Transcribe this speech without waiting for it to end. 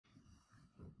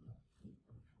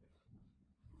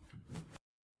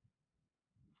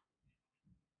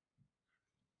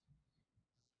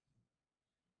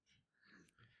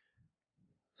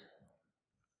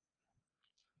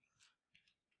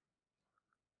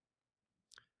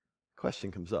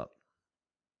Question comes up.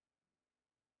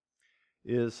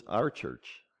 Is our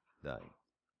church dying?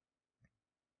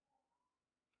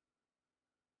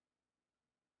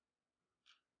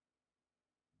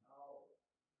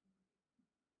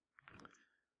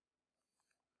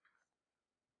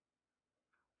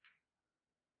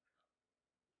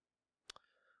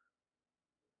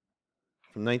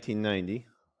 From 1990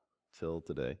 till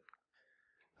today,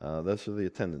 those are the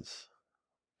attendance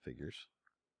figures.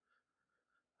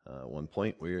 At one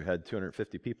point, we had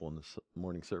 250 people in the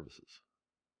morning services.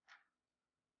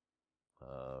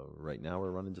 Right now,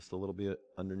 we're running just a little bit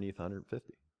underneath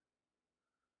 150.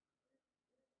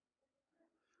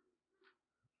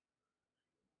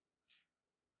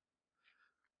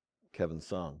 Kevin's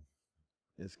song,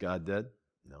 is God dead?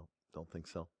 No, don't think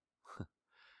so.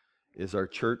 Is our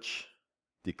church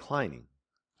declining?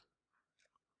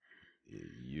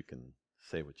 You can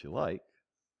say what you like.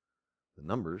 The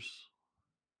numbers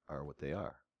are what they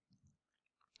are.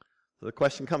 So the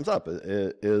question comes up,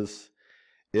 is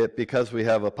it because we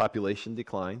have a population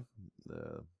decline?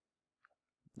 The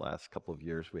last couple of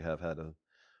years we have had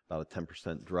about a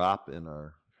 10% drop in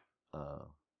our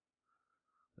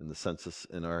in the census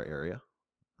in our area.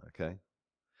 Okay,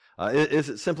 is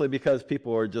it simply because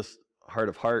people are just hard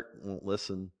of heart, won't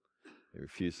listen, they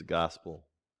refuse the gospel?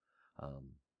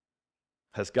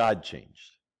 Has God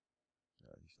changed?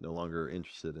 He's no longer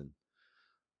interested in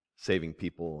saving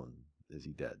people, and is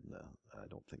he dead? No, I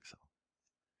don't think so.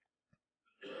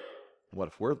 What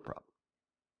if we're the problem?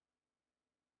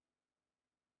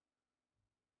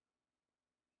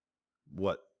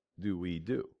 What do we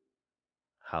do?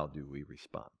 How do we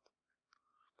respond?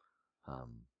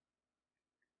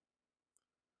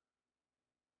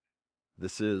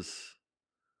 This is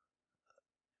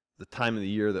the time of the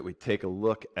year that we take a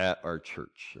look at our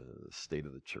church, the state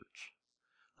of the church.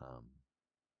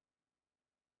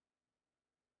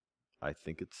 I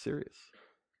think it's serious.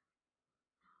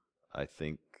 I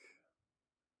think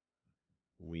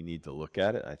we need to look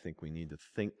at it. I think we need to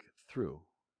think through.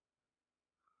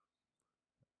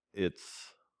 It's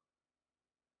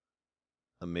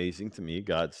amazing to me,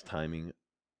 God's timing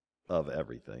of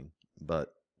everything,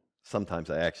 but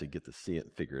sometimes I actually get to see it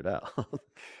and figure it out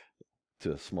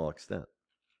to a small extent.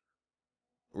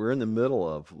 We're in the middle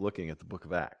of looking at the book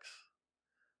of Acts.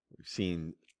 We've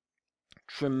seen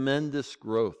tremendous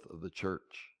growth of the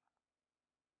church.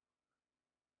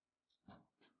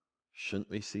 Shouldn't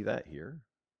we see that here?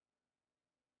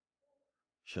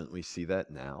 Shouldn't we see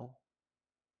that now?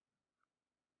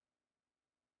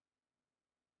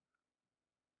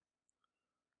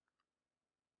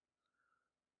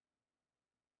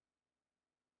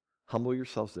 Humble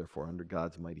yourselves, therefore, under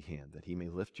God's mighty hand, that he may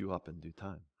lift you up in due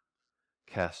time.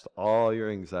 Cast all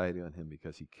your anxiety on him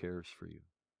because he cares for you.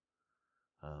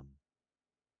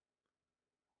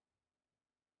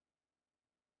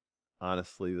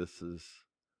 Honestly, this is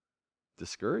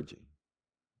discouraging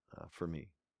for me.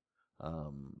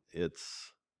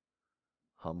 It's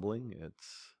humbling.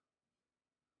 It's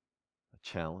a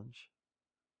challenge.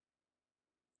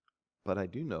 But I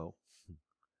do know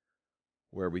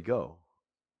where we go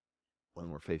when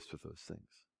we're faced with those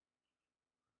things.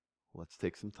 Let's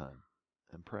take some time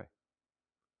and pray.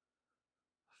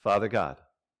 Father God,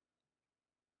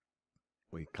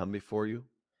 we come before you,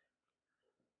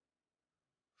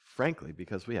 frankly,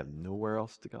 because we have nowhere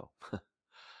else to go.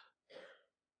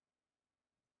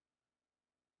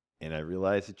 And I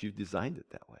realize that you've designed it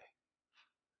that way.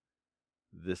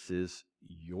 This is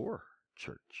your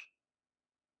church.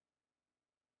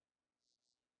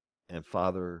 And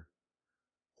Father,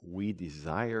 we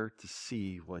desire to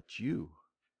see what you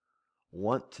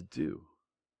want to do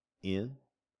in,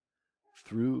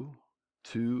 through,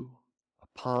 to,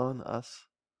 upon us.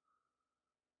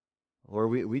 Lord,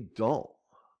 we don't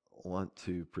want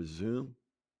to presume,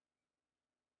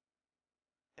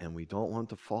 and we don't want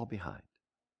to fall behind.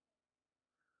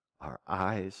 Our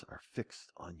eyes are fixed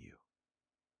on you.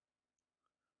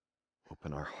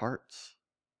 Open our hearts,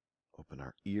 open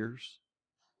our ears.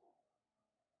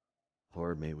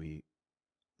 Lord, may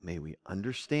we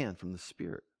understand from the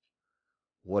Spirit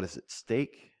what is at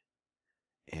stake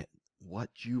and what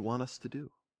you want us to do.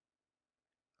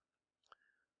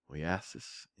 We ask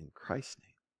this in Christ's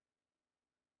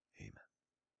name. Amen.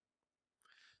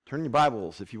 Turn your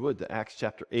Bibles, if you would, to Acts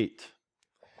chapter 8.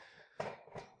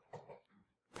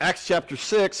 Acts chapter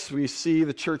 6, we see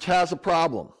the church has a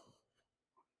problem.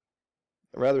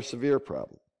 A rather severe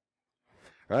problem.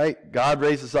 Right? God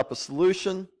raises up a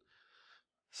solution.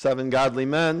 7 godly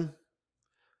men,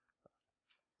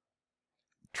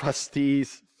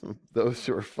 trustees, those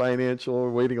who are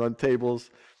financial, waiting on tables,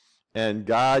 and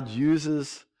God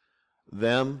uses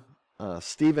them,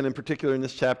 Stephen in particular in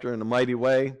this chapter, in a mighty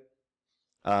way.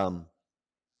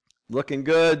 Looking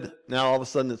good, now all of a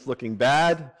sudden it's looking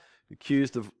bad.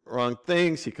 Accused of wrong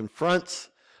things. He confronts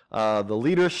the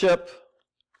leadership,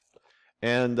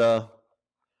 and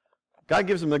God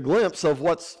gives him a glimpse of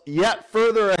what's yet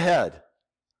further ahead.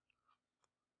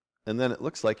 And then it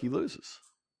looks like he loses.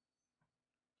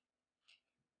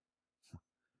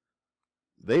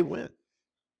 They win.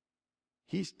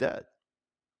 He's dead.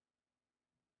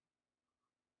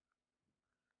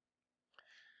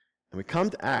 And we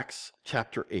come to Acts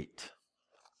chapter 8.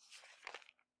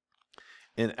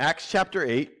 In Acts chapter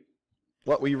 8,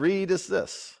 what we read is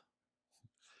this.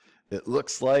 It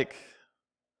looks like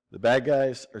the bad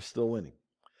guys are still winning.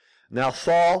 Now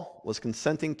Saul was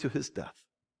consenting to his death.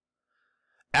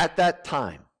 At that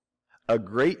time, a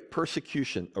great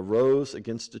persecution arose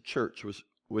against the church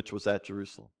which was at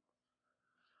Jerusalem.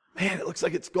 Man, it looks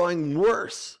like it's going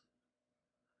worse.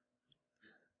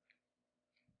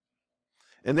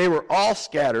 And they were all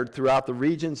scattered throughout the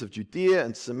regions of Judea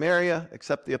and Samaria,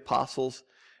 except the apostles.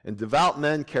 And devout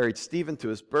men carried Stephen to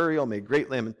his burial, made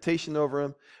great lamentation over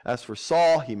him. As for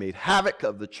Saul, he made havoc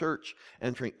of the church,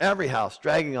 entering every house,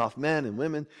 dragging off men and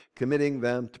women, committing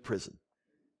them to prison.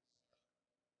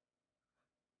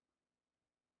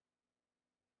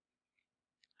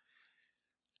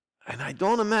 And I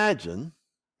don't imagine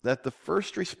that the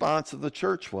first response of the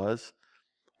church was,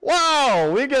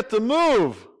 wow, we get to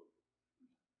move.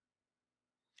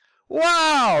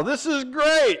 Wow, this is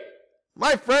great.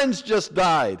 My friends just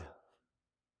died.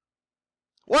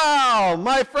 Wow,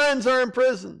 my friends are in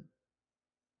prison.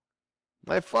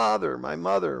 My father, my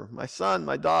mother, my son,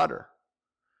 my daughter,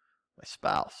 my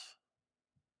spouse.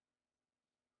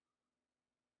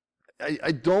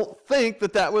 I don't think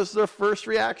that was their first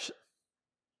reaction.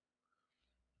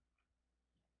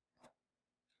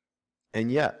 And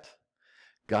yet,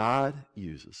 God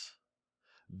uses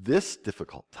this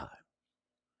difficult time,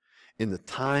 in the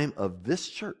time of this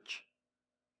church,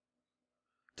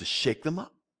 to shake them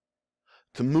up,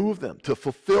 to move them, to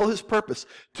fulfill his purpose,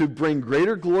 to bring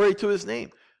greater glory to his name.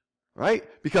 Right?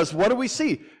 Because what do we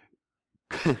see?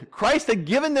 Christ had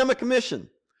given them a commission.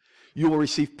 You will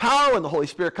receive power when the Holy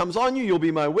Spirit comes on you. You'll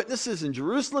be my witnesses in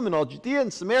Jerusalem and all Judea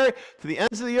and Samaria to the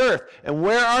ends of the earth. And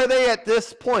where are they at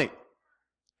this point?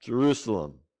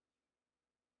 Jerusalem.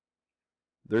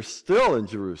 They're still in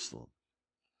Jerusalem.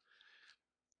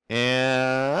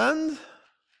 And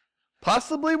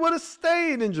possibly would have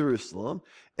stayed in Jerusalem,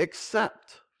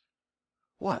 except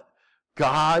what?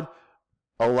 God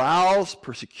allows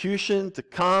persecution to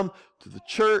come to the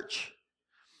church,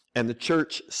 and the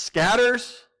church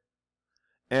scatters,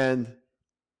 and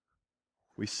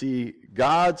we see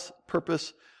God's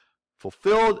purpose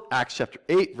fulfilled. Acts chapter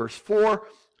 8, verse 4.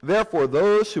 Therefore,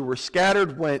 those who were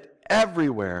scattered went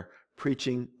everywhere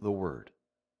preaching the word.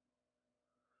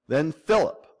 Then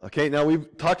Philip. Okay, now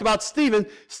we've talked about Stephen.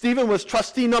 Stephen was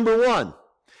trustee number 1.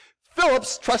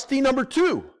 Philip's trustee number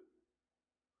 2.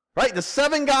 Right? The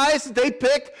 7 guys that they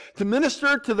picked to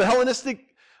minister to the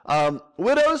Hellenistic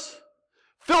widows.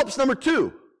 Philip's number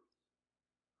 2.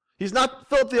 He's not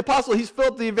Philip the apostle. He's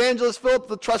Philip the evangelist, Philip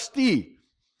the trustee.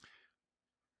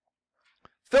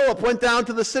 Philip went down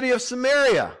to the city of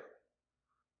Samaria.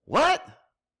 What?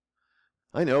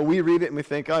 I know, we read it and we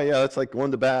think, oh yeah, that's like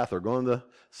going to Bath or going to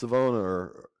Savona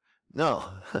or... No.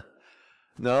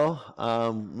 No,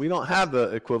 we don't have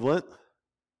the equivalent.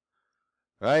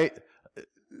 Right?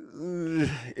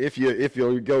 If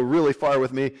you go really far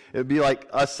with me, it would be like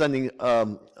us sending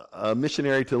a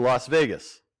missionary to Las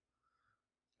Vegas.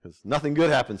 Because nothing good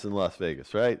happens in Las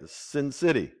Vegas, right? It's Sin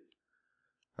City.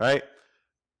 Right?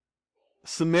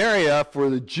 Samaria for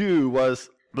the Jew was,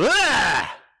 blah!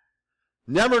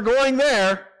 Never going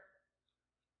there.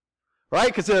 Right?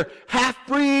 Because they're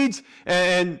half-breeds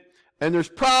and there's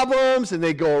problems, and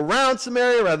they go around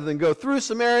Samaria rather than go through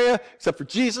Samaria, except for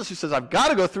Jesus, who says, I've got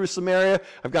to go through Samaria.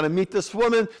 I've got to meet this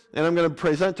woman, and I'm going to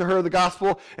present to her the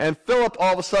gospel. And Philip,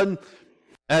 all of a sudden,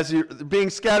 as you're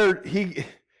being scattered, he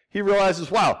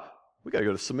realizes, wow, we got to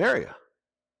go to Samaria.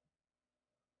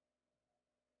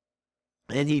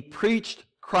 And he preached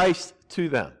Christ to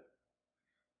them.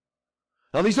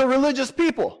 Now, these are religious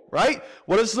people, right?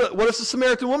 What does the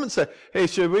Samaritan woman say? Hey,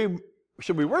 should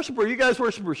we worship where you guys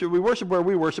worship, or should we worship where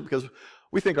we worship because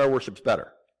we think our worship's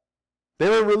better? They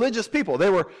were religious people.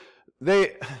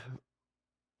 They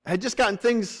had just gotten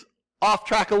things off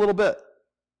track a little bit.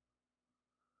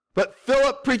 But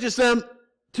Philip preaches to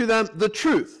them the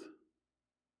truth.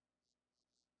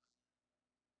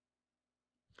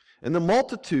 And the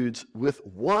multitudes with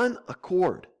one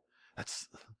accord.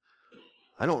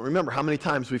 I don't remember how many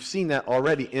times we've seen that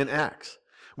already in Acts.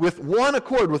 With one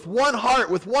accord, with one heart,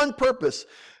 with one purpose,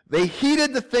 they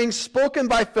heeded the things spoken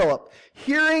by Philip,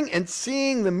 hearing and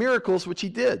seeing the miracles which he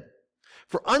did.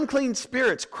 For unclean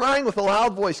spirits, crying with a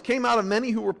loud voice, came out of many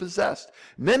who were possessed.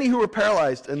 Many who were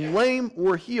paralyzed and lame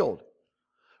were healed.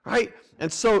 Right?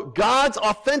 And so God's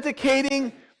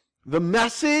authenticating the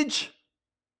message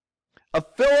of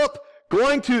Philip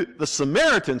going to the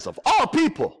Samaritans of all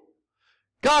people.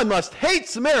 God must hate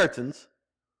Samaritans.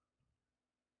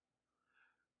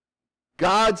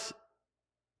 God's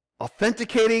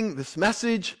authenticating this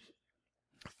message.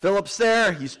 Philip's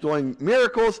there. He's doing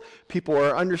miracles. People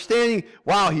are understanding,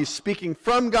 wow, he's speaking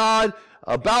from God,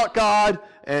 about God,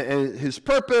 and his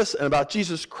purpose, and about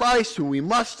Jesus Christ, who we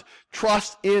must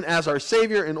trust in as our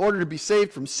Savior in order to be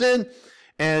saved from sin.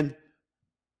 And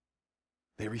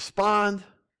they respond,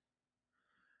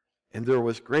 and there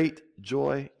was great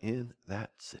joy in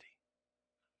that city.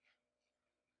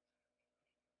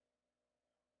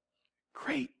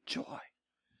 Great joy.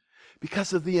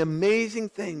 Because of the amazing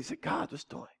things that God was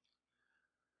doing.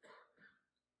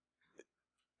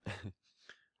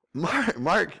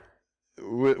 Mark,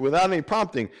 without any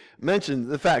prompting, mentioned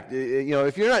the fact,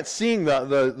 if you're not seeing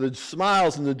the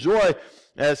smiles and the joy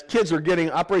as kids are getting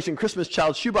Operation Christmas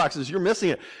Child shoeboxes, you're missing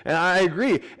it. And I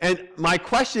agree. And my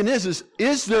question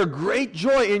is there great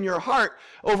joy in your heart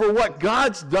over what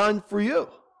God's done for you?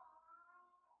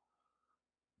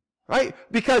 Right?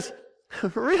 Because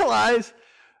realize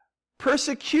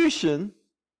persecution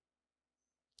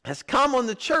has come on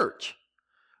the church,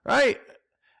 right?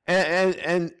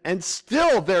 And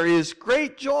still there is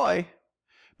great joy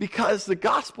because the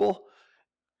gospel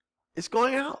is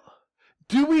going out.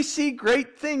 Do we see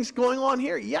great things going on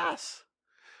here? Yes.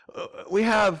 We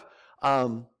have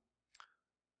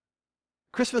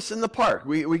Christmas in the park.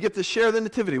 We get to share the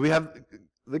nativity. We have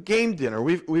the game dinner.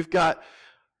 We've got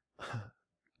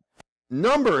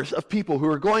numbers of people who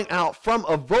are going out from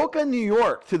Avoca, New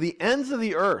York to the ends of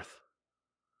the earth,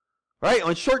 right,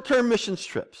 on short-term missions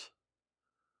trips.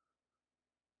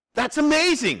 That's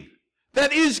amazing.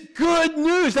 That is good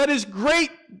news. That is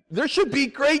great. There should be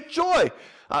great joy.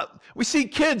 We see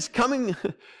kids coming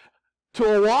to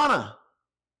Awana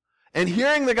and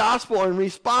hearing the gospel and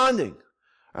responding,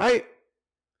 right?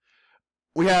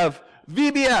 We have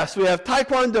VBS. We have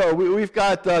Taekwondo. We've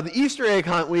got the Easter egg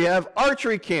hunt. We have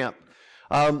archery camp.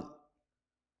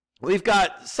 We've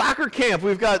got soccer camp.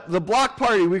 We've got the block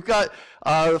party. We've got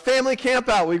the family camp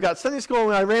out. We've got Sunday school,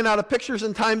 and I ran out of pictures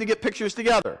in time to get pictures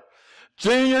together.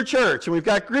 Junior church, and we've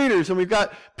got greeters, and we've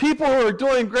got people who are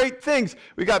doing great things.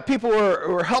 We've got people who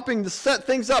are helping to set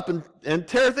things up and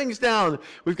tear things down.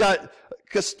 We've got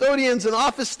custodians and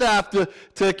office staff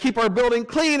to keep our building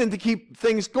clean and to keep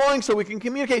things going so we can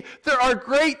communicate. There are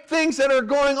great things that are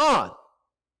going on.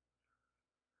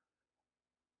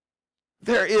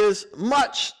 There is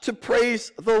much to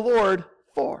praise the Lord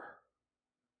for.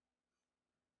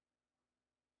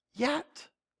 Yet,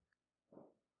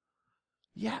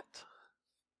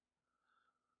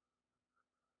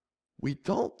 we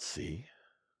don't see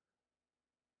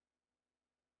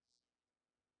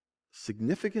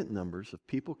significant numbers of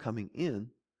people coming in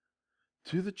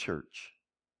to the church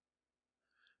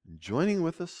and joining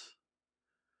with us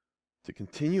to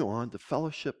continue on to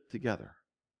fellowship together.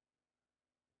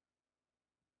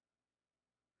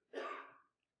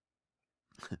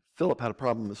 Philip had a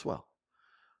problem as well.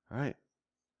 All right.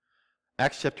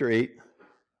 Acts chapter 8,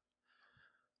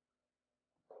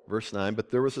 verse 9.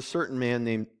 But there was a certain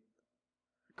man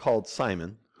called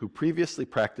Simon, who previously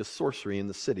practiced sorcery in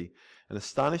the city and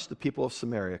astonished the people of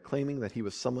Samaria, claiming that he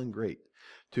was someone great,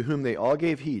 to whom they all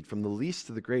gave heed, from the least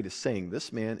to the greatest, saying,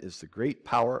 "This man is the great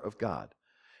power of God."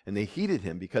 And they heeded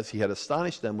him because he had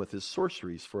astonished them with his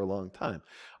sorceries for a long time.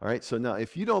 All right, so now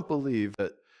if you don't believe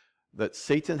that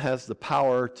Satan has the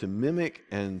power to mimic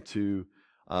and to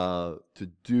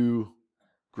do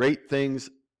great things,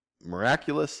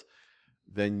 miraculous,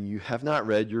 then you have not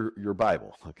read your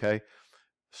Bible, okay?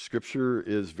 Scripture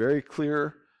is very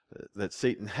clear that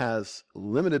Satan has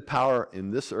limited power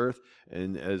in this earth,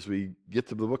 and as we get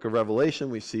to the book of Revelation,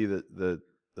 we see that the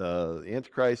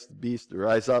Antichrist, the beast,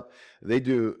 rise up. They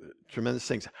do tremendous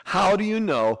things. How do you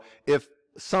know if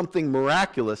something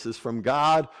miraculous is from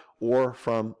God or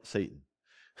from Satan?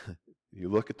 You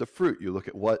look at the fruit. You look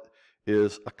at what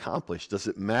is accomplished. Does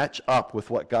it match up with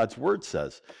what God's word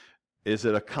says? Is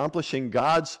it accomplishing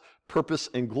God's purpose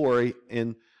and glory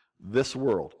in this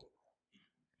world?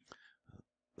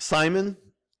 Simon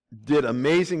did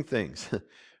amazing things,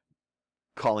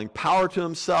 calling power to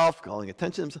himself, calling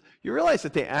attention to himself. You realize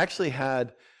that they actually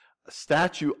had a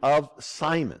statue of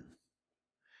Simon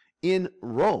in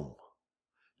Rome.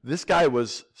 This guy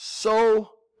was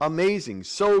so amazing,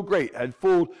 so great, had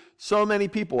fooled so many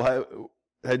people,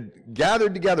 had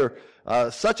gathered together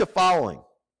such a following.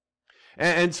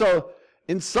 And so,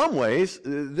 in some ways,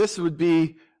 this would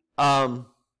be an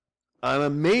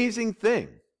amazing thing.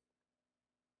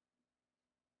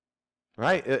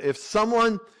 Right? If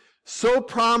someone so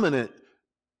prominent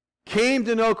came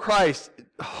to know Christ,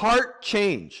 heart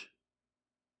change.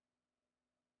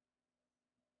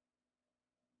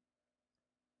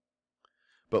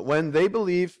 But when they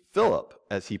believed Philip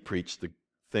as he preached the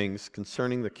things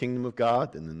concerning the kingdom of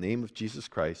God in the name of Jesus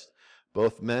Christ,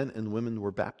 both men and women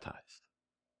were baptized.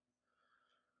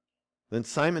 Then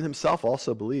Simon himself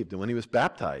also believed, and when he was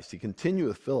baptized, he continued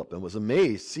with Philip and was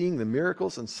amazed, seeing the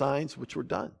miracles and signs which were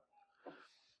done.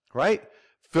 Right?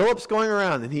 Philip's going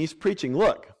around and he's preaching,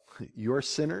 look, you're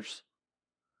sinners.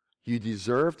 You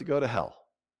deserve to go to hell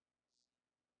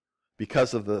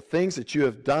because of the things that you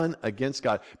have done against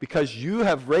God. Because you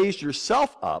have raised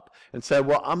yourself up and said,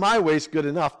 well, my way's good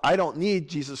enough. I don't need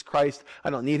Jesus Christ. I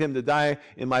don't need him to die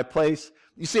in my place.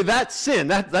 You see, that's sin.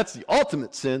 That's the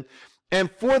ultimate sin.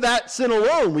 And for that sin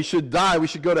alone, we should die. We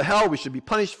should go to hell. We should be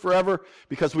punished forever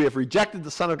because we have rejected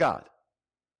the Son of God.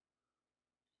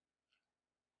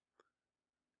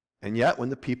 And yet, when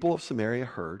the people of Samaria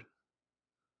heard,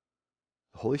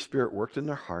 the Holy Spirit worked in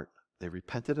their heart. They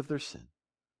repented of their sin.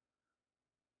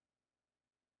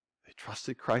 They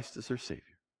trusted Christ as their Savior.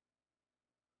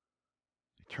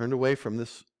 They turned away from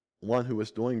this one who was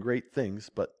doing great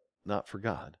things, but not for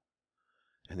God.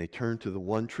 And they turned to the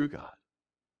one true God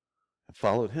and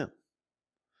followed him.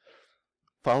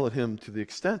 Followed him to the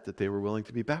extent that they were willing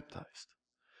to be baptized.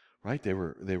 Right? They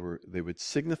would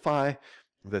signify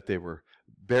that they were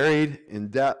buried in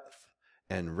depth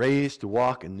and raised to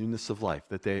walk in newness of life,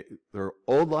 that their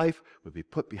old life would be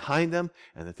put behind them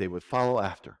and that they would follow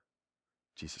after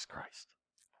Jesus Christ.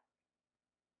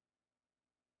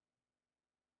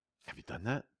 Have you done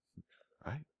that?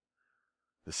 Right?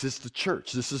 This is the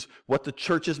church. This is what the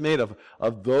church is made of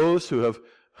those who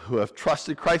have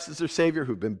trusted Christ as their Savior,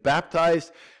 who've been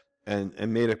baptized and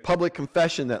made a public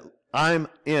confession that I'm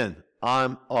in.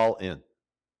 I'm all in.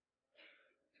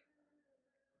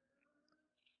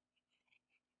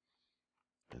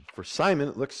 And for Simon,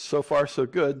 it looks so far so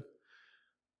good.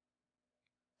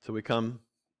 So we come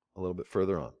a little bit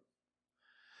further on.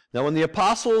 Now when the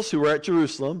apostles who were at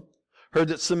Jerusalem heard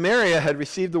that Samaria had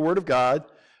received the word of God,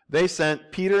 they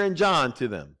sent Peter and John to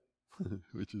them,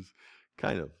 which is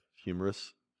kind of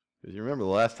humorous. Because you remember the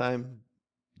last time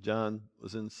John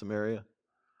was in Samaria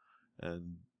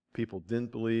and people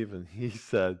didn't believe, and he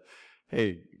said,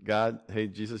 hey, God, hey,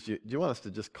 Jesus, do you want us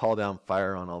to just call down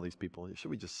fire on all these people? Should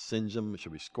we just singe them?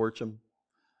 Should we scorch them?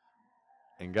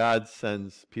 And God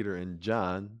sends Peter and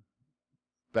John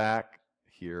back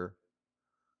here,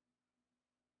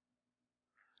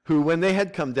 who, when they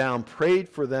had come down, prayed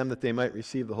for them that they might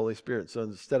receive the Holy Spirit. So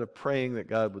instead of praying that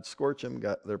God would scorch them,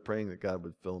 they're praying that God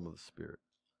would fill them with the Spirit.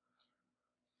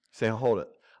 Say, hold it.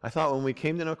 I thought when we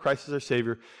came to know Christ as our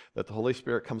Savior that the Holy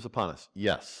Spirit comes upon us.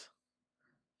 Yes.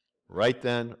 Right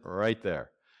then, right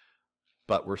there.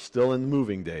 But we're still in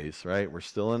moving days, right? We're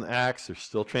still in Acts. There's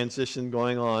still transition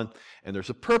going on. And there's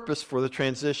a purpose for the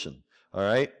transition, all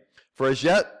right? For as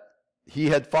yet he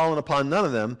had fallen upon none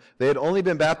of them. They had only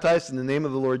been baptized in the name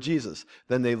of the Lord Jesus.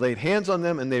 Then they laid hands on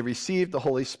them and they received the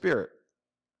Holy Spirit.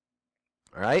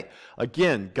 All right?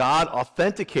 Again, God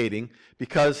authenticating,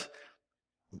 because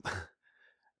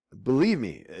believe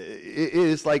me, it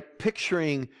is like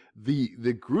picturing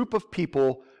the group of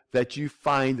people that you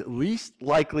find least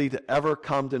likely to ever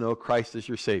come to know Christ as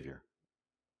your Savior.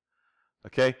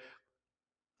 Okay?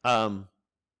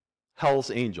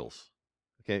 Hell's Angels.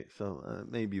 Okay, so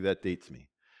maybe that dates me.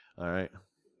 All right?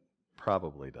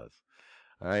 Probably does.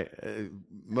 All right?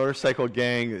 Motorcycle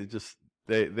gang, just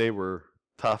they were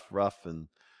tough, rough, and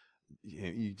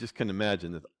you just can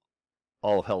imagine that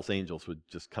all of Hell's Angels would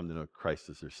just come to know Christ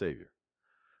as their Savior.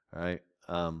 All right?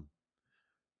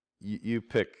 You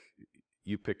pick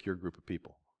your group of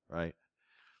people, right?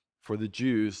 For the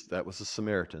Jews, that was the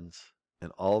Samaritans,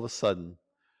 and all of a sudden,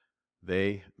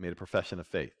 they made a profession of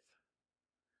faith.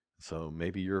 So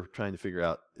maybe you're trying to figure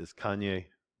out, is Kanye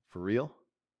for real?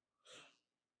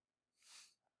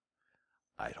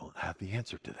 I don't have the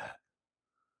answer to that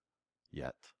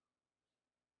yet.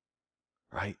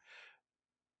 Right?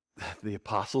 The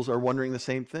apostles are wondering the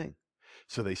same thing.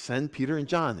 So they send Peter and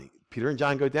John. Peter and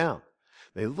John go down.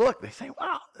 They look, they say,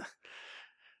 wow,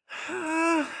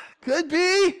 could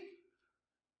be.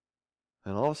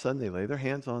 And all of a sudden they lay their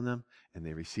hands on them and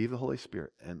they receive the Holy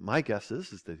Spirit. And my guess is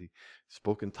that he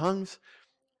spoke in tongues.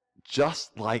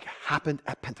 just like happened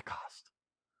at Pentecost.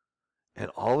 And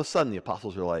all of a sudden the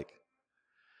apostles are like,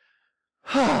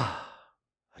 I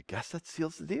guess that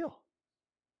seals the deal.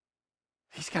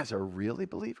 These guys are really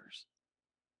believers.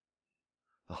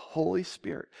 The Holy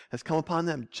Spirit has come upon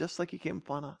them just like he came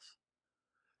upon us.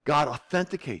 God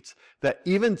authenticates that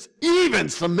even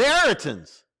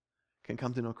Samaritans can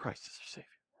come to know Christ as their Savior.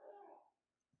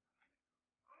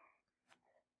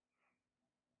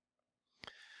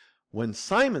 When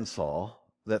Simon saw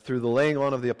that through the laying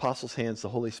on of the apostles' hands the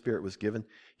Holy Spirit was given,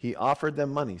 he offered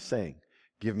them money, saying,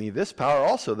 "Give me this power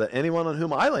also, that anyone on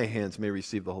whom I lay hands may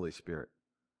receive the Holy Spirit."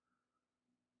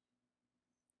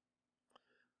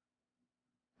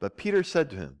 But Peter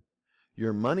said to him,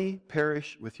 "Your money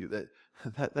perish with you."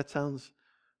 That sounds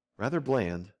rather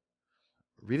bland.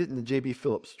 Read it in the J.B.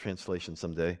 Phillips translation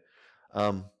someday.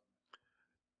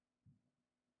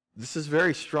 This is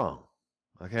very strong.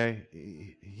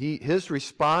 Okay? His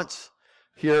response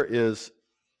here is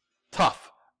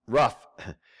tough, rough,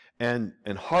 and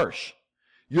harsh.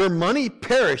 Your money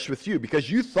perished with you because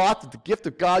you thought that the gift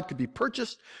of God could be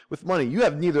purchased with money. You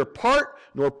have neither part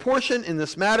nor portion in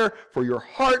this matter, for your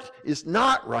heart is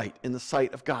not right in the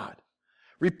sight of God.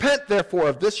 Repent, therefore,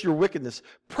 of this your wickedness.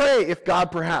 Pray if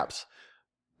God perhaps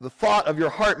the thought of your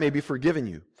heart may be forgiven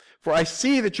you. For I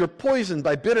see that you're poisoned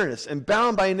by bitterness and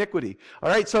bound by iniquity. All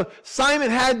right, so Simon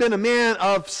had been a man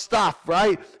of stuff,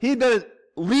 right? He'd been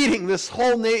leading this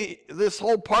whole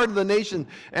part of the nation,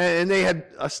 and they had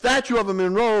a statue of him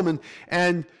in Rome,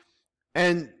 and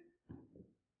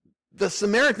the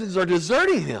Samaritans are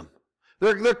deserting him.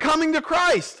 They're coming to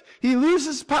Christ. He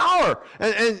loses power,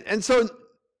 and so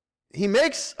he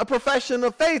makes a profession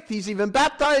of faith. He's even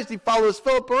baptized. He follows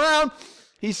Philip around.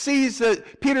 He sees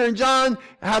that Peter and John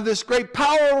have this great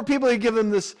power over people. He gives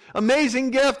them this amazing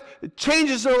gift. It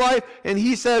changes their life. And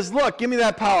he says, look, give me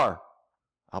that power.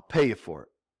 I'll pay you for it.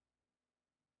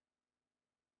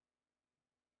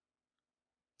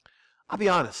 I'll be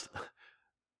honest.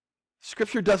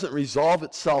 Scripture doesn't resolve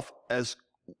itself as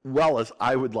well as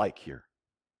I would like here.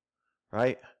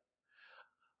 Right?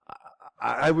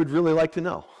 I would really like to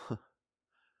know.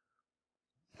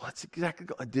 What's exactly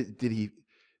going on?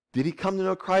 Did he come to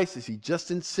know Christ? Is he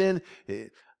just in sin? Does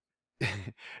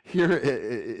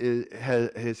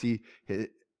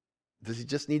he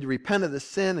just need to repent of the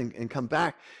sin and come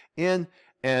back in?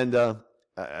 And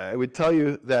I would tell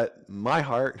you that my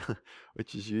heart,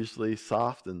 which is usually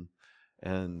soft and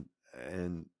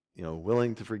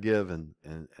willing to forgive, and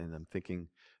I'm thinking,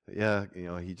 yeah,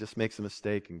 he just makes a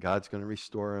mistake and God's going to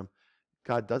restore him.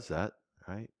 God does that,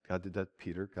 right? God did that to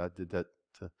Peter. God did that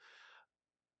to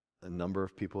a number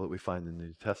of people that we find in the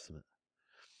New Testament.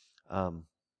 But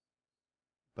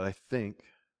I think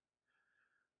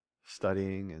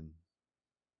studying and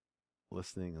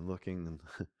listening and looking,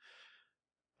 and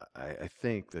I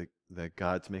think that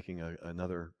God's making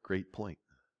another great point.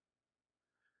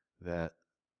 That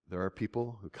there are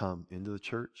people who come into the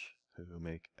church who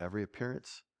make every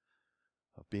appearance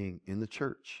of being in the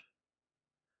church,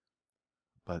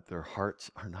 but their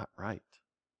hearts are not right.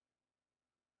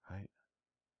 Right?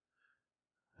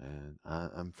 And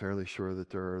I'm fairly sure that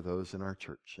there are those in our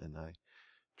church, and I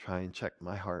try and check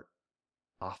my heart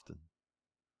often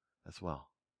as well.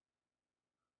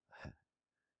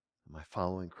 Am I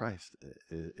following Christ?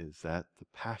 Is that the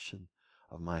passion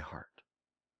of my heart?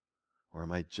 Or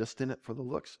am I just in it for the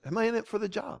looks? Am I in it for the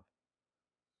job?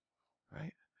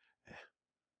 Right?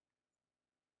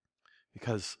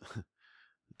 Because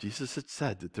Jesus had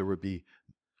said that there would be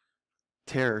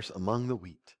tares among the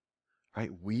wheat.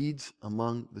 Right? Weeds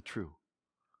among the true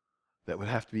that would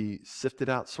have to be sifted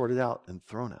out, sorted out, and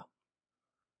thrown out.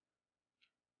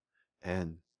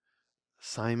 And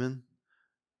Simon,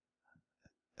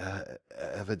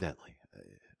 evidently,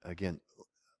 again,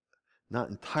 not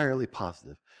entirely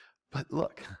positive, but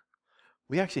look,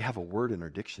 we actually have a word in our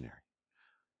dictionary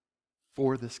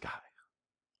for this guy,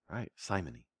 right?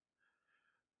 Simony.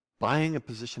 Buying a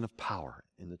position of power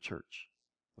in the church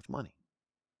with money.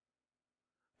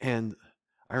 And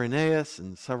Irenaeus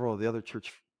and several of the other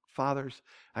church fathers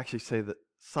actually say that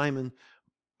Simon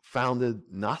founded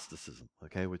Gnosticism,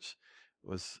 okay, which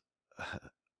was a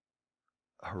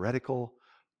heretical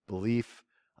belief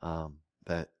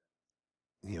that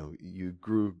you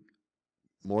grew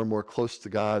more and more close to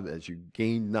God as you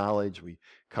gained knowledge. We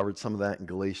covered some of that in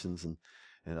Galatians and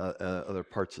other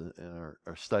parts in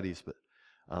our studies, but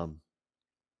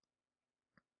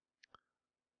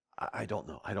I don't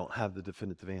know. I don't have the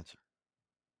definitive answer.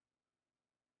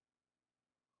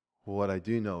 What I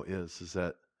do know is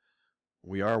that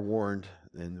we are warned,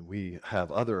 and we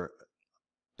have other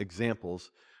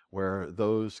examples where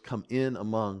those come in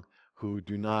among who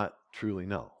do not truly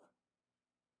know.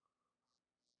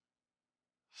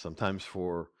 Sometimes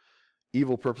for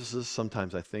evil purposes,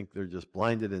 sometimes I think they're just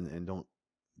blinded and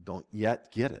don't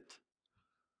yet get it.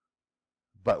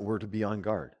 But we're to be on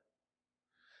guard.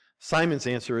 Simon's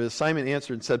answer is, Simon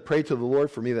answered and said, "Pray to the Lord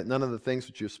for me that none of the things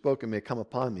which you have spoken may come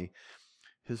upon me."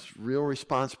 His real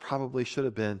response probably should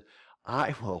have been,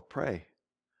 "I will pray.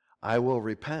 I will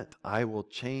repent. I will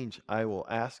change. I will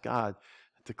ask God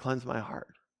to cleanse my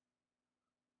heart."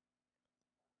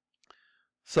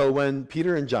 So when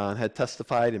Peter and John had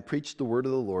testified and preached the word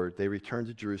of the Lord, they returned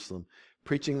to Jerusalem,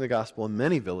 preaching the gospel in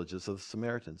many villages of the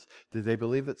Samaritans. Did they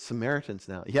believe that Samaritans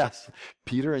now? Yes,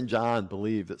 Peter and John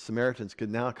believed that Samaritans could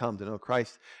now come to know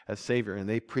Christ as Savior, and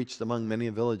they preached among many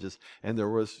villages, and there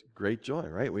was great joy,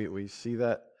 right? We see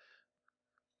that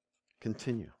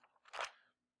continue.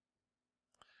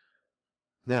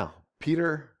 Now,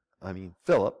 Philip,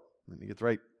 let me get the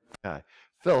right guy.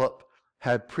 Philip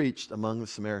had preached among the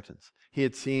Samaritans. He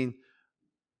had seen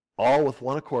all with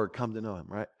one accord come to know him,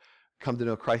 right? Come to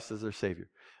know Christ as their Savior.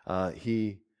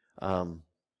 He had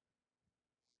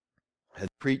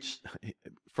preached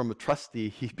from a trustee.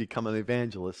 He'd become an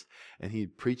evangelist, and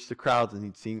he'd preached to crowds, and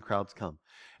he'd seen crowds come.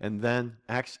 And then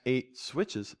Acts 8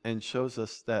 switches and shows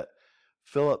us that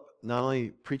Philip not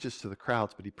only preaches to the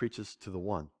crowds, but he preaches to the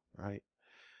one, right?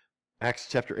 Acts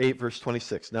chapter 8, verse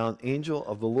 26. Now an angel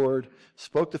of the Lord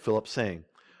spoke to Philip, saying,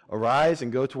 "Arise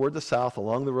and go toward the south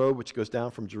along the road which goes down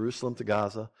from Jerusalem to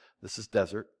Gaza." This is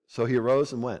desert. So he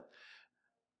arose and went,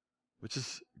 which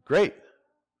is great,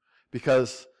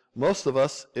 because most of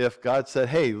us, if God said,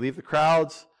 "Hey, leave the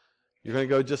crowds, you're going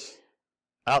to go just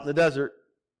out in the desert,"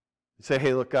 you say,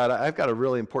 "Hey, look, God, I've got a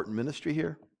really important ministry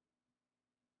here.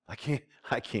 I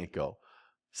can't go.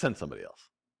 Send somebody else."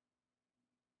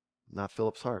 Not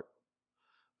Philip's heart.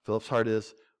 Philip's heart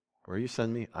is, "Where you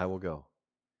send me, I will go."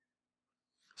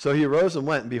 So he arose and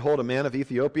went, and behold, a man of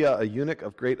Ethiopia, a eunuch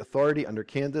of great authority under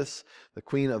Candace, the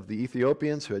queen of the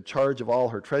Ethiopians, who had charge of all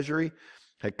her treasury,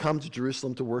 had come to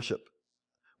Jerusalem to worship,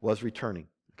 was returning.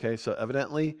 Okay, so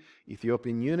evidently,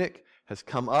 Ethiopian eunuch has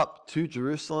come up to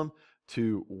Jerusalem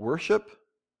to worship.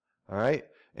 All right,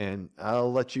 and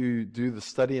I'll let you do the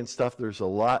study and stuff. There's a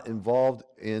lot involved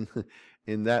in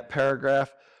that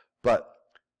paragraph, but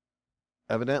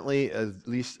evidently, at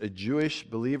least a Jewish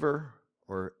believer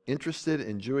or interested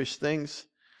in Jewish things,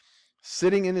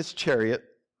 sitting in his chariot,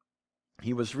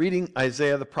 he was reading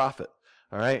Isaiah the prophet.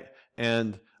 All right,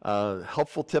 and a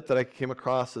helpful tip that I came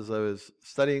across as I was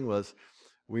studying was,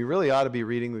 we really ought to be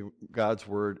reading God's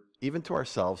word even to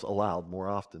ourselves aloud more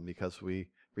often, because we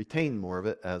retain more of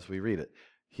it as we read it.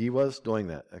 He was doing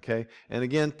that. Okay, and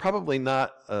again, probably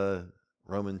not a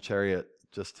Roman chariot,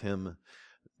 just him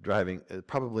driving,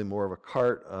 probably more of a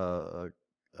cart,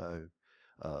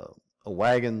 a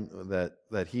wagon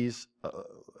that he's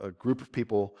a group of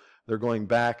people. They're going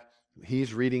back.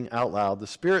 He's reading out loud. The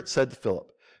Spirit said to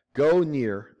Philip, "Go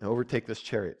near and overtake this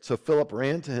chariot." So Philip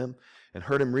ran to him and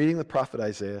heard him reading the prophet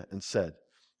Isaiah and said,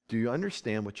 "Do you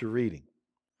understand what you're reading?"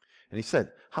 And he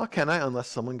said, "How can I unless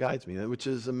someone guides me?" Which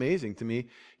is amazing to me.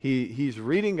 He's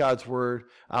reading God's word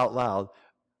out loud,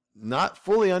 not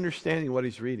fully understanding what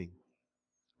he's reading,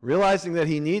 realizing that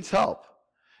he needs help.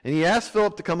 And he asked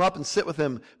Philip to come up and sit with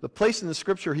him. The place in the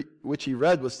scripture which he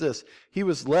read was this: "He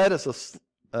was led as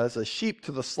a sheep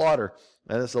to the slaughter,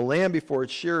 and as a lamb before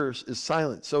its shearers is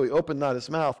silent, so he opened not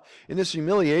his mouth. In his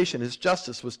humiliation his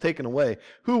justice was taken away.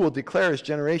 Who will declare his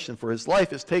generation? For his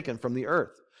life is taken from the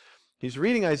earth." He's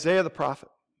reading Isaiah the prophet.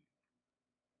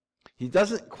 He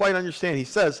doesn't quite understand. He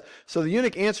says, so the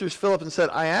eunuch answers Philip and said,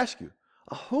 "I ask you,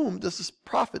 of whom does this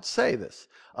prophet say this?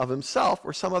 Of himself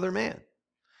or some other man?"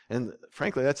 And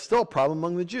frankly, that's still a problem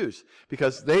among the Jews,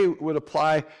 because they would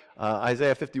apply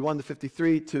Isaiah 51 to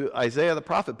 53 to Isaiah the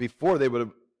prophet before they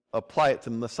would apply it to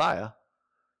Messiah,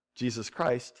 Jesus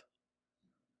Christ.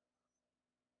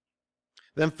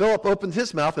 Then Philip opened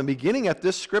his mouth, and beginning at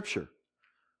this scripture,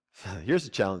 here's a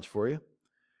challenge for you.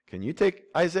 Can you take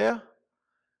Isaiah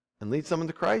and lead someone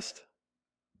to Christ?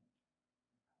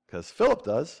 Because Philip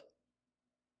does.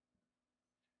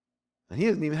 And he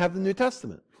doesn't even have the New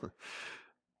Testament.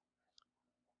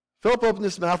 Philip opened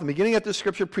his mouth, and beginning at this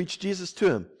scripture, preached Jesus to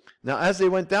him. Now, as they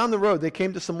went down the road, they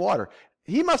came to some water.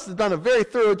 He must have done a very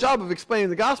thorough job of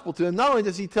explaining the gospel to him. Not only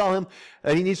does he tell him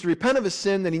that he needs to repent of his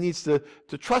sin, that he needs to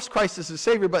trust Christ as his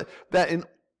Savior, but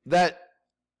that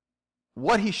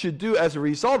what he should do as a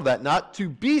result of that, not to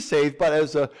be saved, but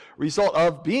as a result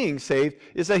of being saved,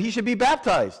 is that he should be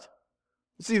baptized.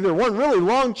 It's either one really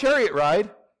long chariot ride,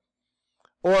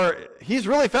 or he's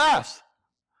really fast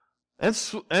and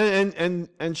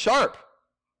sharp.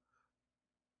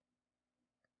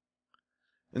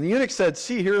 And the eunuch said,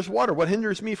 see, here's water. What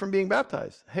hinders me from being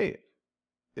baptized? Hey,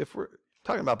 if we're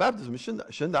talking about baptism,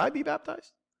 shouldn't I be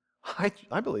baptized?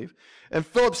 I believe. And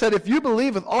Philip said, if you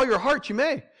believe with all your heart, you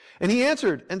may. And he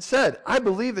answered and said, I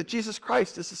believe that Jesus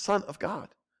Christ is the Son of God.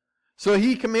 So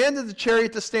he commanded the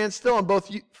chariot to stand still, and both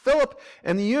Philip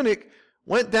and the eunuch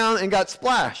went down and got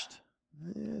splashed.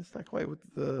 It's not quite what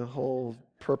the whole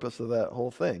purpose of that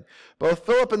whole thing. Both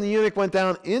Philip and the eunuch went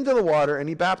down into the water, and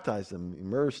he baptized them,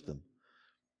 immersed them.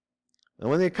 And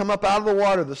when they had come up out of the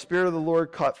water, the Spirit of the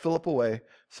Lord caught Philip away,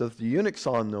 so that the eunuch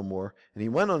saw him no more, and he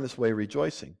went on his way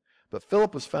rejoicing. But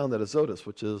Philip was found at Azotus,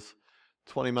 which is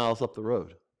 20 miles up the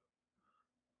road.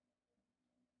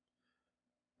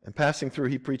 And passing through,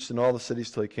 he preached in all the cities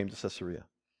till he came to Caesarea.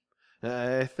 And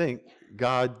I think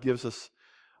God gives us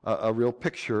a real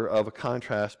picture of a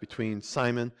contrast between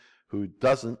Simon, who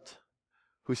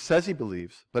says he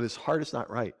believes, but his heart is not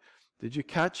right. Did you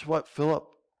catch what Philip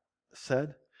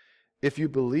said? If you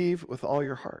believe with all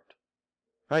your heart,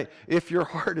 right? If your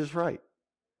heart is right,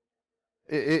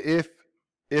 if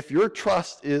your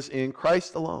trust is in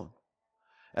Christ alone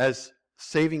as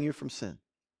saving you from sin,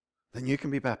 then you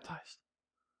can be baptized.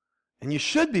 And you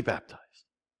should be baptized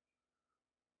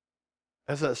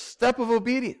as a step of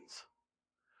obedience.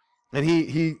 And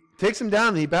he takes him down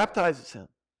and he baptizes him,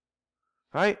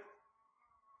 right?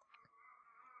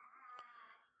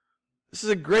 This is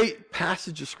a great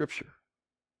passage of Scripture.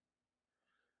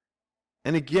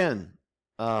 And again,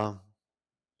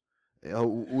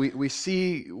 we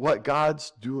see what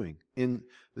God's doing in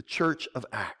the church of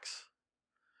Acts.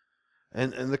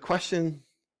 And the question,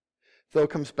 though,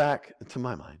 comes back to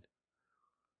my mind.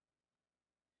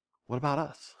 What about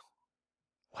us?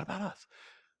 What about us?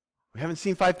 We haven't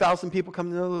seen 5,000 people come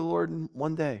to know the Lord in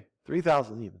one day.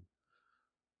 3,000 even.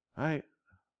 Right?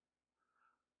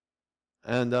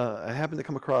 And I happened to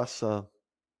come across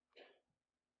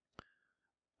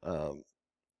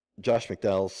Josh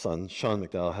McDowell's son, Sean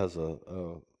McDowell, has a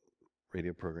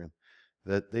radio program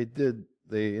that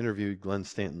they interviewed Glenn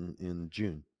Stanton in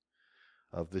June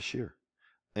of this year.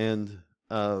 And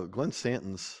Glenn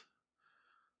Stanton's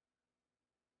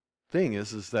thing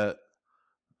is that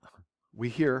we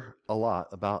hear a lot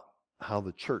about how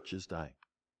the church is dying.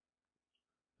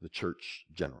 The church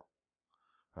general,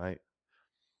 right?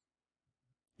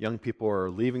 Young people are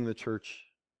leaving the church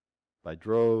by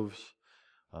droves.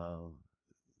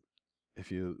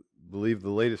 If you believe the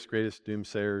latest, greatest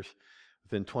doomsayers,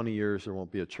 within 20 years there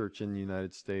won't be a church in the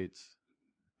United States.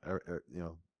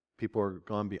 People are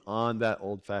gone beyond that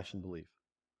old-fashioned belief.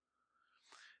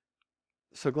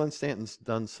 So Glenn Stanton's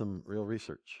done some real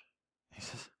research. He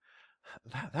says,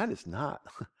 that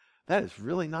is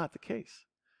really not the case.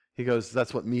 He goes,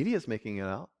 that's what media is making it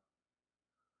out.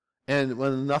 And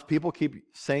when enough people keep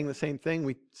saying the same thing,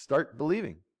 we start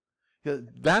believing.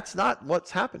 That's not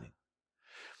what's happening.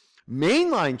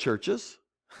 Mainline churches,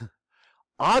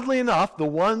 oddly enough, the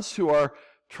ones who are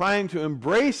trying to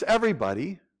embrace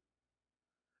everybody,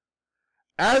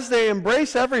 as they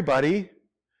embrace everybody,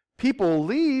 people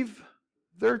leave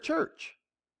their church.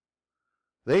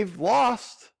 They've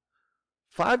lost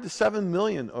 5 to 7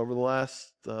 million over the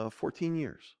last 14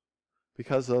 years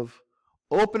because of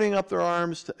opening up their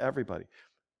arms to everybody.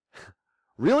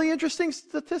 Really interesting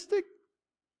statistic.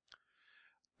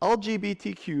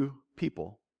 LGBTQ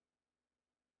people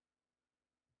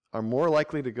are more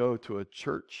likely to go to a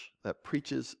church that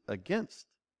preaches against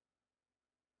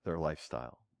their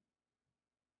lifestyle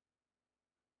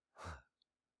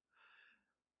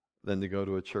than to go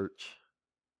to a church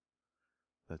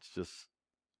that's just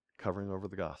covering over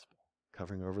the gospel,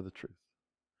 covering over the truth.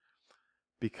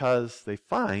 Because they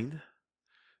find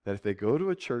that if they go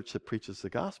to a church that preaches the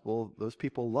gospel, those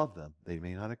people love them. They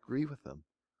may not agree with them,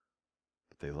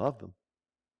 but they love them.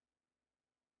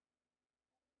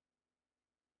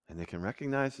 And they can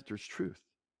recognize that there's truth.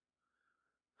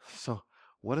 So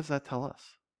what does that tell us?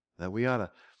 That we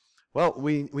ought to,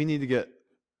 we need to get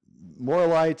more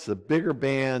lights, a bigger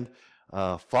band,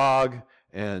 fog,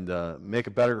 and make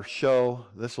a better show.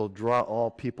 This will draw all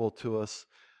people to us.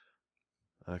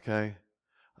 Okay?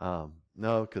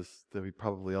 No, because we'd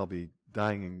probably all be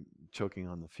dying and choking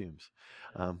on the fumes.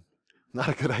 Not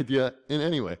a good idea in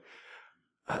any way.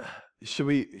 Should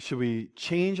we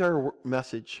change our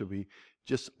message? Should we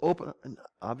just open?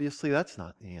 Obviously, that's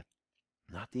not the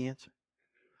answer.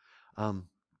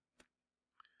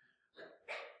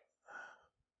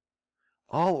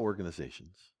 All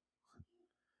organizations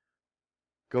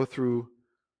go through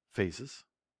phases,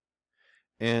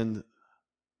 and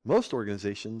most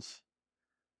organizations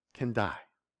can die,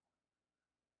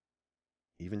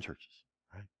 even churches,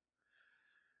 right?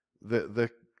 The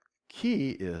key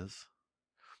is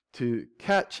to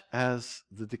catch as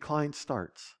the decline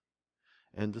starts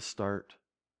and to start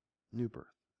new birth,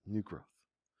 new growth.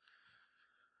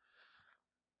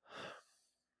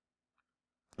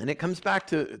 And it comes back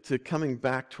to coming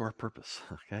back to our purpose,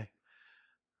 okay?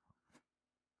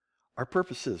 Our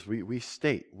purpose is, we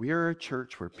state, we are a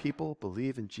church where people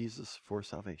believe in Jesus for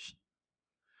salvation.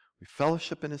 We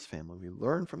fellowship in his family. We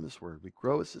learn from his word. We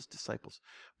grow as his disciples.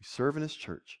 We serve in his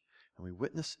church. And we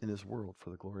witness in his world for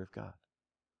the glory of God.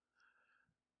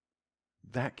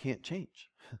 That can't change.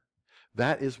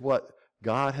 That is what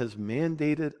God has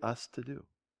mandated us to do,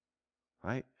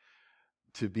 right?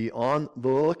 To be on the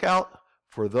lookout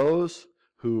for those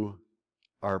who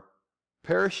are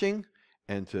perishing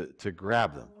and to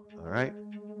grab them, all right?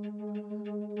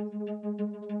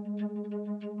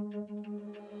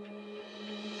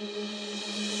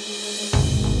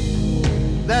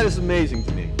 That is amazing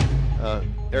to me.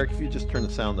 Eric, if you just turn the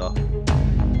sound off.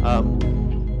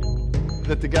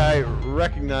 That the guy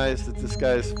recognized that this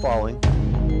guy is falling,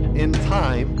 in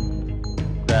time,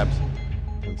 grabs him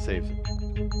and saves him.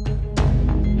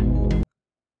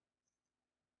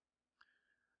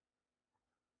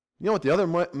 You know what the other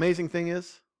amazing thing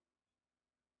is?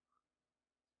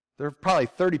 There are probably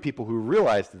 30 people who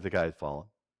realized that the guy had fallen.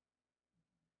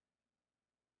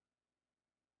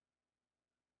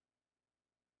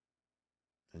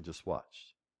 And just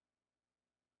watched.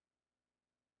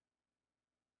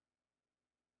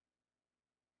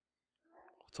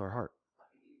 What's our heart?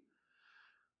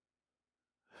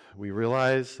 We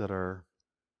realize that our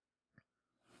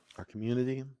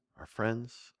community, our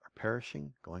friends are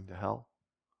perishing, going to hell.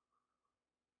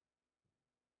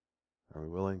 Are we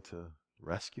willing to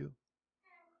rescue?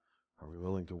 Are we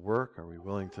willing to work? Are we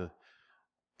willing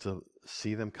to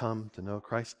see them come to know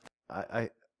Christ?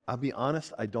 I'll be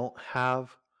honest, I don't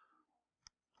have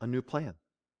a new plan.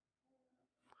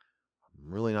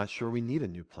 I'm really not sure we need a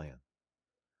new plan.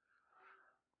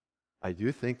 I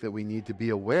do think that we need to be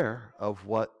aware of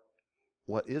what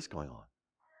is going on.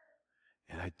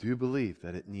 And I do believe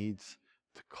that it needs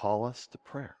to call us to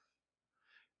prayer.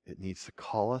 It needs to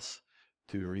call us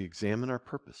to re-examine our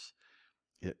purpose.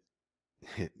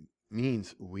 It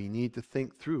means we need to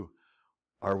think through,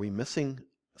 are we missing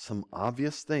some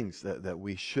obvious things that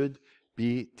we should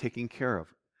be taking care of?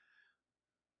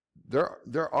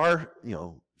 There are,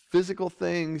 physical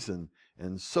things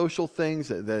and social things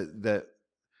that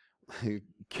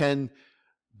can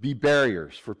be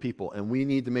barriers for people, and we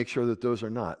need to make sure that those are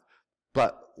not.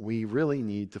 But we really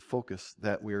need to focus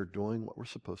that we are doing what we're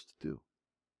supposed to do.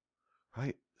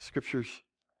 Right? Scripture's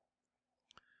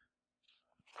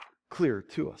clear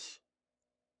to us.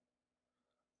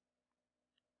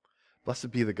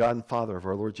 Blessed be the God and Father of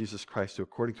our Lord Jesus Christ, who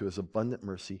according to his abundant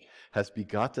mercy has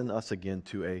begotten us again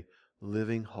to a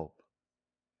living hope,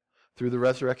 through the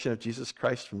resurrection of Jesus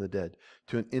Christ from the dead,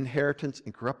 to an inheritance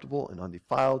incorruptible and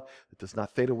undefiled, that does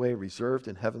not fade away, reserved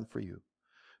in heaven for you,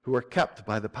 who are kept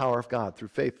by the power of God through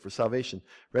faith for salvation,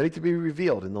 ready to be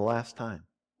revealed in the last time.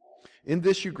 In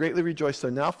this you greatly rejoice, though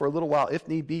now for a little while, if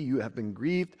need be, you have been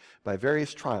grieved by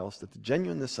various trials, that the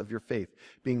genuineness of your faith,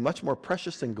 being much more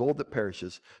precious than gold that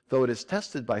perishes, though it is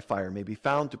tested by fire, may be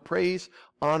found to praise,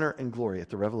 honor, and glory at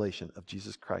the revelation of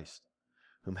Jesus Christ,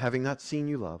 whom having not seen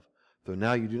you love, though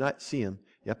now you do not see him,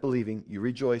 yet believing, you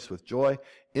rejoice with joy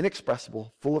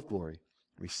inexpressible, full of glory,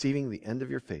 receiving the end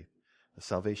of your faith, the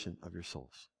salvation of your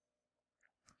souls.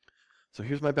 So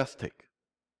here's my best take.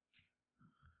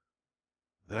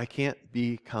 That I can't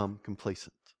become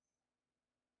complacent,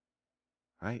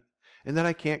 right? And that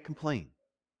I can't complain,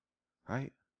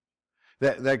 right?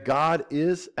 That God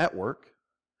is at work.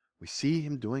 We see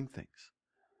him doing things.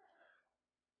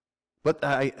 But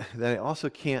that I also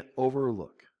can't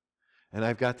overlook. And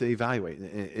I've got to evaluate.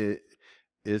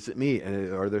 Is it me?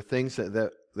 And are there things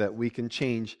that we can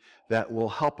change that will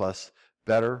help us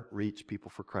better reach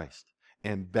people for Christ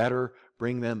and better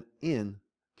bring them in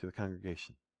to the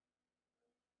congregation?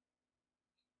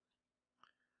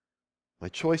 My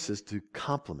choice is to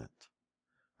complement,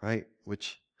 right?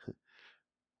 Which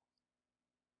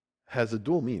has a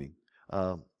dual meaning.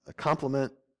 A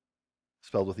complement,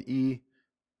 spelled with the E,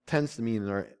 tends to mean in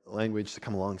our language to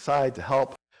come alongside, to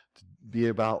help, to be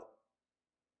about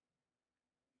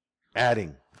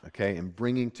adding, okay, and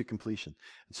bringing to completion.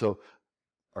 And so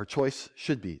our choice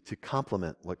should be to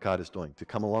complement what God is doing, to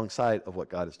come alongside of what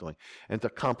God is doing, and to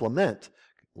complement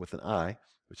with an I,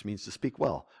 which means to speak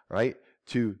well, right?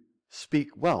 To speak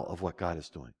well of what God is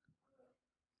doing.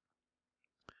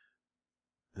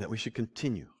 And that we should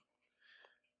continue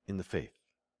in the faith.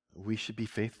 We should be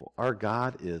faithful. Our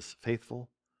God is faithful.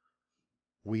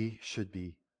 We should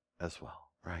be as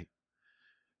well, right?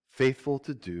 faithful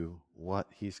to do what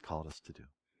he's called us to do.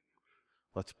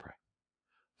 Let's pray.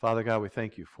 Father God, we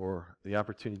thank you for the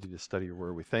opportunity to study your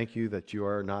word. We thank you that you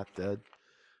are not dead,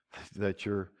 that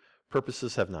your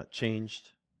purposes have not changed,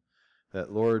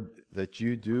 that, Lord, that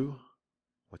you do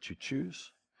what you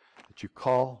choose, that you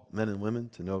call men and women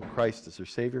to know Christ as their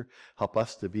Savior. Help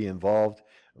us to be involved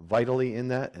vitally in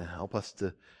that, and help us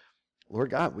to, Lord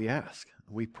God, we ask,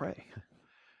 we pray,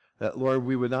 that, Lord,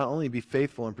 we would not only be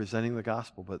faithful in presenting the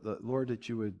gospel, but that, Lord, that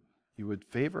you would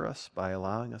favor us by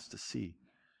allowing us to see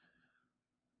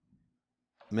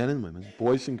men and women,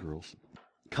 boys and girls,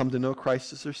 come to know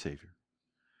Christ as their Savior,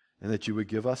 and that you would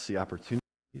give us the opportunity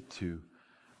to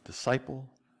disciple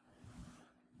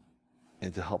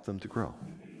and to help them to grow.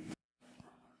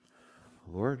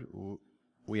 Lord,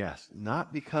 we ask,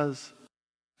 not because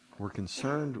we're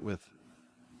concerned with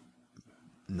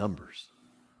numbers,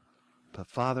 but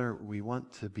Father, we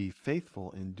want to be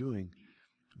faithful in doing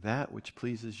that which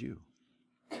pleases you.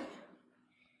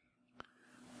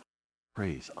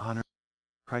 Praise, honor,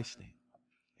 in Christ's name.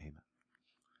 Amen.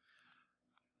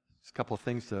 Just a couple of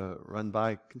things to run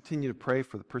by. Continue to pray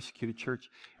for the persecuted church.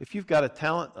 If you've got a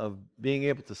talent of being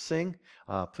able to sing,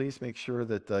 please make sure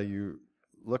that you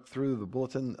look through the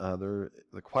bulletin.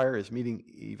 The choir is meeting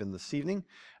even this evening,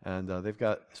 and they've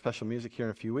got special music here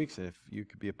in a few weeks, and if you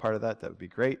could be a part of that, that would be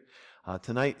great.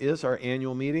 Tonight is our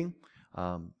annual meeting.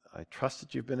 I trust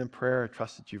that you've been in prayer. I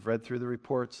trust that you've read through the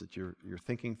reports, that you're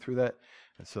thinking through that,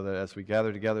 and so that as we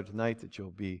gather together tonight, that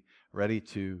you'll be ready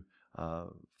to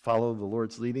follow the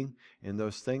Lord's leading in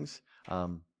those things.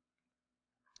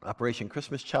 Operation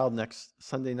Christmas Child next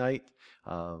Sunday night.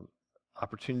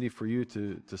 Opportunity for you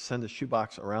to send a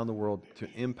shoebox around the world to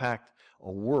impact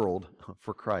a world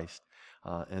for Christ,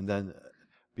 and then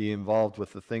be involved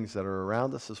with the things that are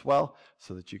around us as well,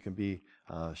 so that you can be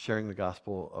sharing the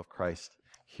gospel of Christ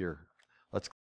here. Let's